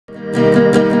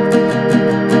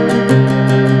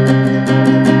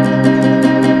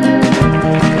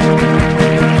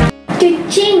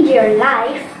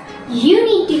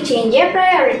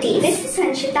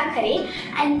Khare,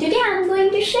 and today I am going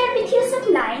to share with you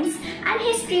some lines and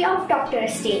history of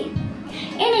Doctor's Day.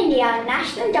 In India,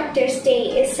 National Doctor's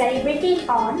Day is celebrated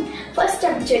on 1st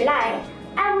of July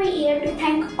every year to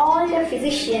thank all the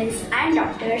physicians and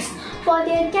doctors for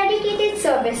their dedicated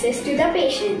services to the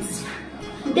patients.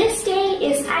 This day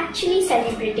is actually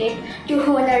celebrated to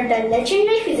honor the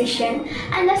legendary physician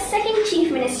and the second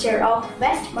Chief Minister of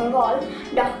West Bengal,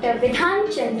 Dr.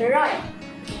 Vidhan Chandra Roy.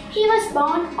 He was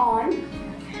born on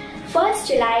 1st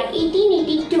July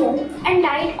 1882 and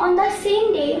died on the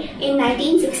same day in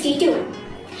 1962.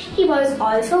 He was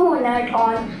also honored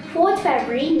on 4th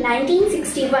February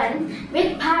 1961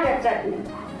 with Bharat Ratna.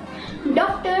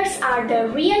 Doctors are the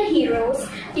real heroes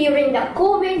during the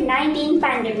COVID-19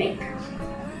 pandemic.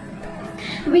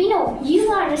 We know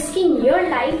you are risking your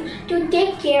life to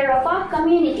take care of our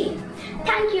community.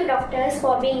 Thank you, doctors,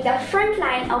 for being the front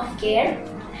line of care.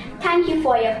 Thank you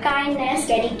for your kindness,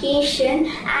 dedication,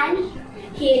 and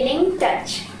healing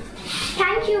touch.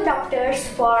 Thank you, doctors,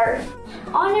 for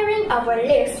honoring our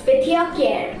lives with your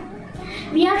care.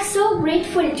 We are so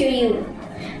grateful to you.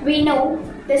 We know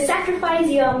the sacrifice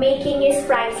you are making is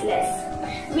priceless.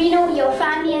 We know your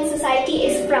family and society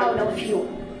is proud of you.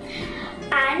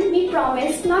 And we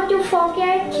promise not to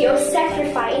forget your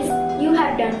sacrifice you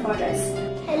have done for us.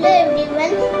 Hello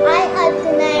everyone, I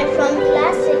Arthana from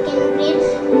class 2nd grade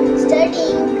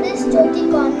studying Chris Jyoti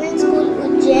Convent School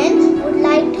Ujjain would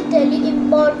like to tell you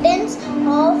importance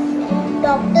of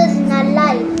doctors in our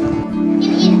life.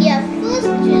 In India,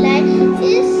 1st July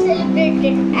is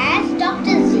celebrated as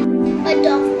Doctor's Day. A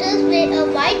doctors wear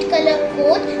a white color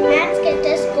coat and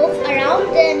stethoscope around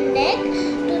their neck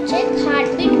to check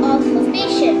heartbeat of a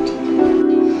patient.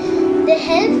 They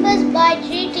help us by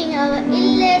treating our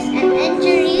illness and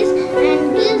injuries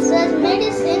and gives us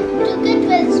medicine to get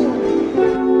well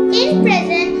soon. In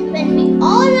present, when we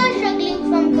all are struggling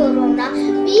from corona,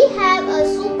 we have our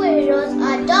superheroes,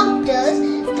 our doctors,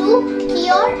 to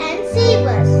cure and save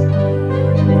us.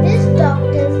 This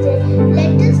Doctor's Day,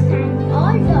 let us thank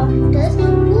all doctors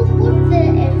who put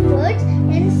their efforts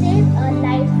and save our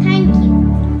life. Thank you.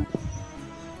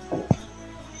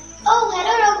 Oh,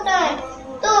 hello doctor.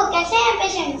 तो कैसे हैं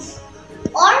patients?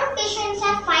 और patients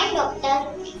हैं fine doctor.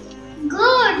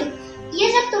 Good. ये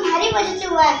सब तुम्हारी वजह से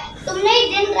हुआ है. तुमने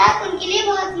दिन रात उनके लिए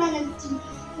बहुत मेहनत की.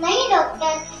 नहीं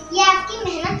डॉक्टर, ये आपकी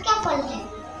मेहनत का फल है.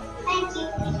 Thank you.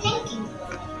 Thank you.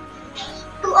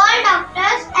 To all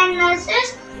doctors and nurses,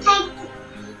 thank you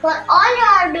for all you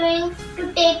are doing to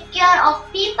take care of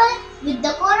people with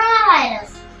the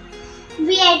coronavirus.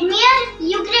 We admire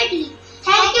you greatly.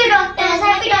 Thank you doctors.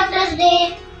 Happy Doctor's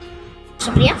Day.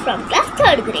 Shreya from class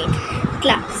 3rd grade,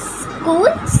 class school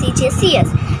CJCS.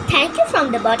 Thank you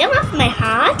from the bottom of my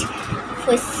heart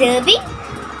for serving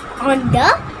on the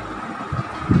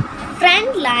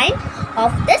front line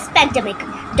of this pandemic.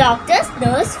 Doctors,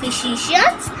 nurses,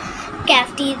 physicians,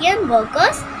 cafeteria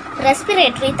workers,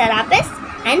 respiratory therapists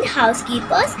and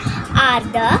housekeepers are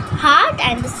the heart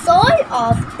and the soul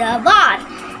of the war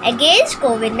against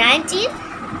COVID-19.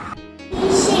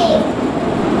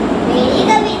 मेरी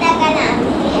कविता का नाम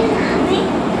है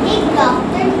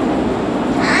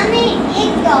हमें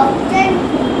एक doctor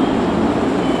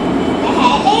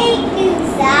पहले एक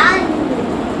इंसान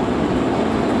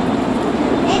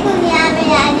मैं दुनिया में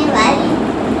आने वाली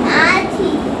माँ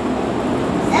थी.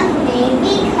 सब में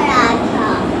भी खड़ा था.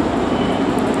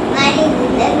 हमारी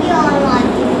जिंदगी और मौत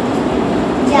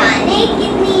जाने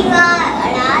कितनी बार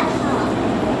अड़ा था.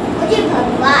 मुझे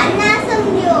भगवान ना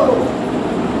समझो,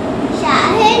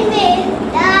 शाहिद में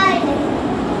दार नहीं,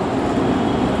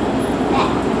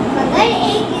 मगर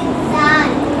एक इंसान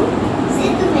हूँ से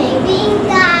तुम्हें भी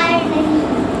इनकार नहीं.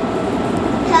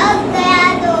 थक गया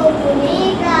तो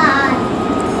गुनहगार,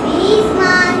 फीस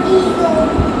मांगी तो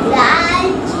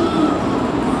लालची,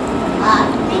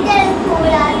 हॉस्पिटल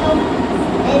खोला तो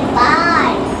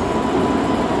व्यापार.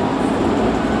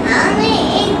 हाँ मैं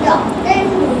एक डॉक्टर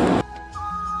हूँ.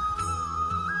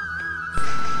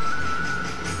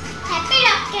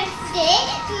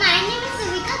 My name is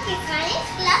Suvika Kesari,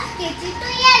 class KG to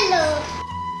yellow.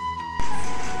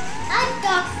 A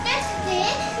Doctor's Day,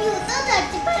 यूँ तो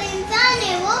धरती पर इंसान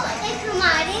है वो, एक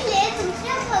हमारे लिए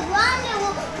दूसरा भगवान है वो.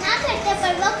 ना करते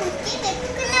परवाह खुद की, देखो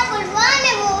कितना बलवान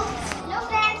है वो. Hello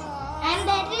friends, I am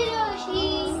Dr. Joshi.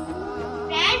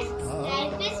 Friends,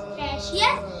 life is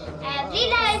precious. Every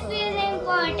life is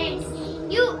important.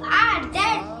 You are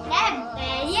that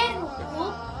barrier of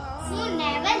hope who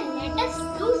never let us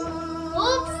lose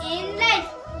hope in life.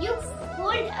 You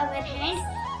hold our hand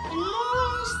in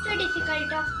most difficult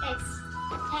of times.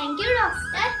 Thank you,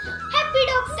 doctor. Happy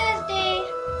Doctor's Day.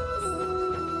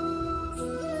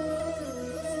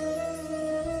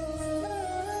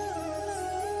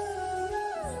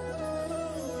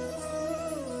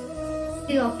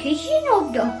 the occasion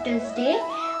of Doctor's Day,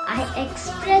 I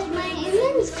express my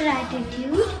immense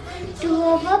gratitude to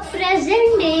our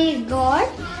present day God,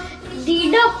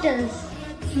 the doctors.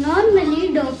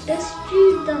 Normally, doctors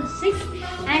treat the sick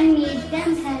and make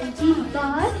them healthy,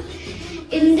 but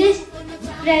in this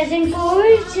present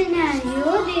COVID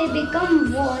scenario, they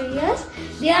become warriors.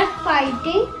 They are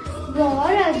fighting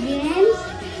war against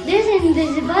this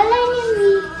invisible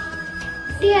enemy.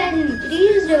 They are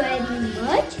increased very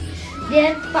much. They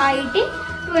are fighting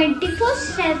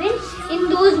 24/7 in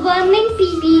those burning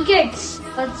pickets.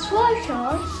 That's for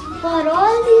sure. For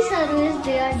all the service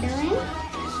they are doing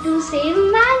to save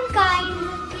mankind,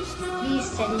 we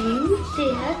salute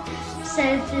their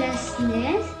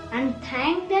selflessness and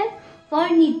thank them for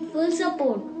needful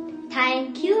support.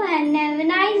 Thank you and have a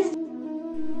nice day.